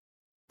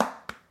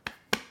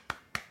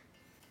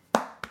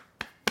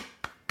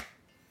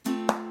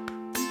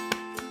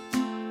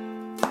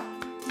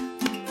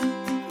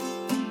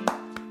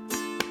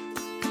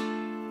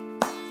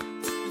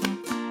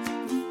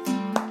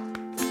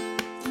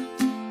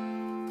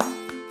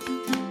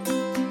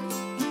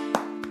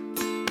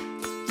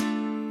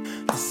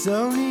It's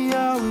only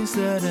always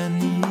that I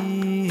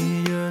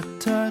need your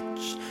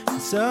touch.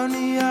 It's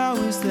only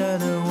always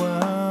that I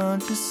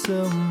want you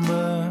so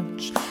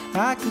much.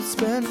 I could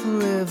spend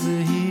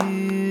forever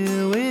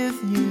here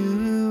with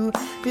you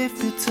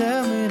if you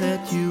tell me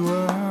that you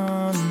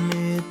want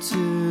me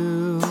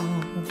to.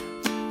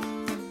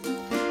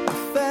 I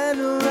found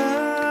a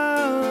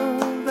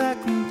love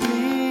that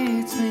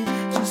completes me.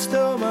 She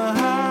stole my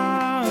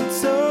heart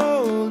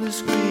so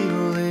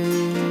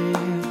discreetly.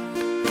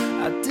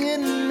 I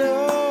didn't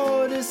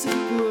notice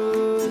it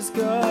was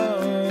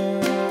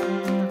gone.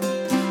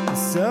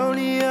 It's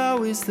only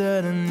always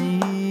that I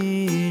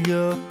need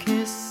your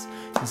kiss.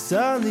 It's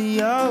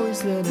only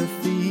always that I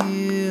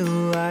feel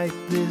like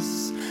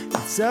this.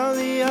 It's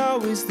only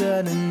always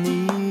that I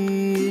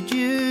need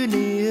you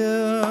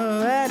near.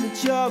 And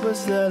it's your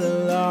voice that I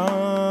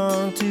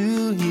long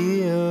to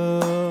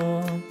hear.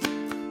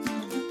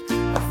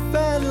 I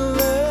found a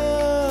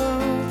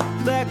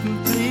love that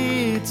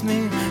completes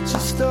me. She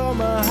stole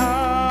my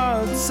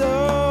heart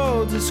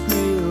so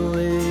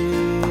discreetly.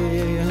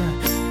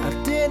 I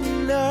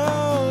didn't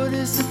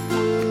notice it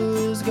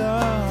was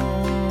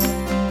gone.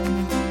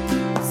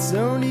 It's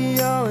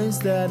only always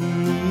that I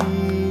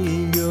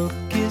need your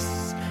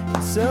kiss.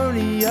 It's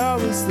only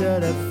always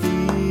that I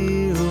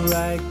feel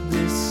like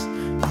this.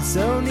 It's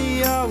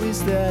only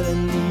always that I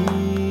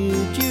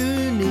need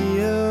you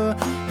near.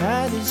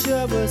 And it's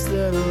your voice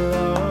that I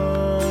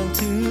long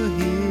to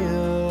hear.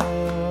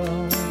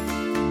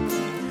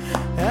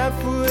 And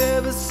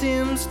forever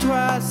seems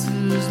twice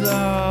as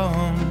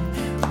long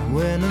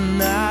when I'm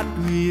not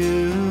with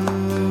you.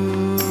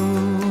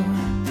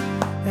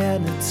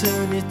 And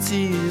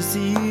eternity is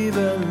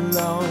even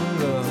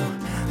longer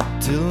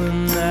till the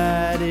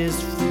night is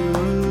through.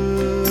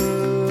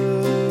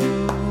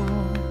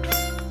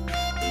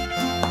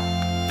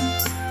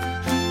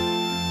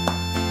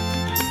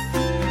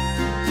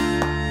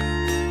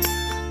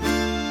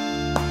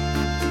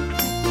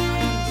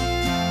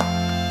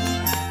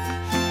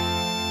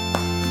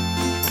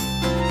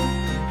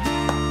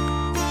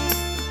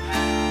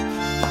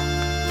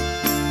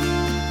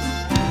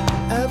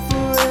 And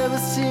forever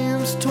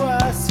seems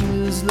twice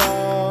as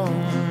long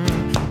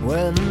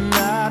when I'm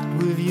not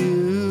with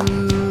you.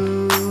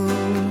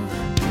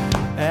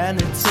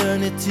 And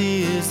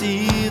eternity is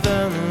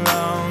even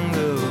longer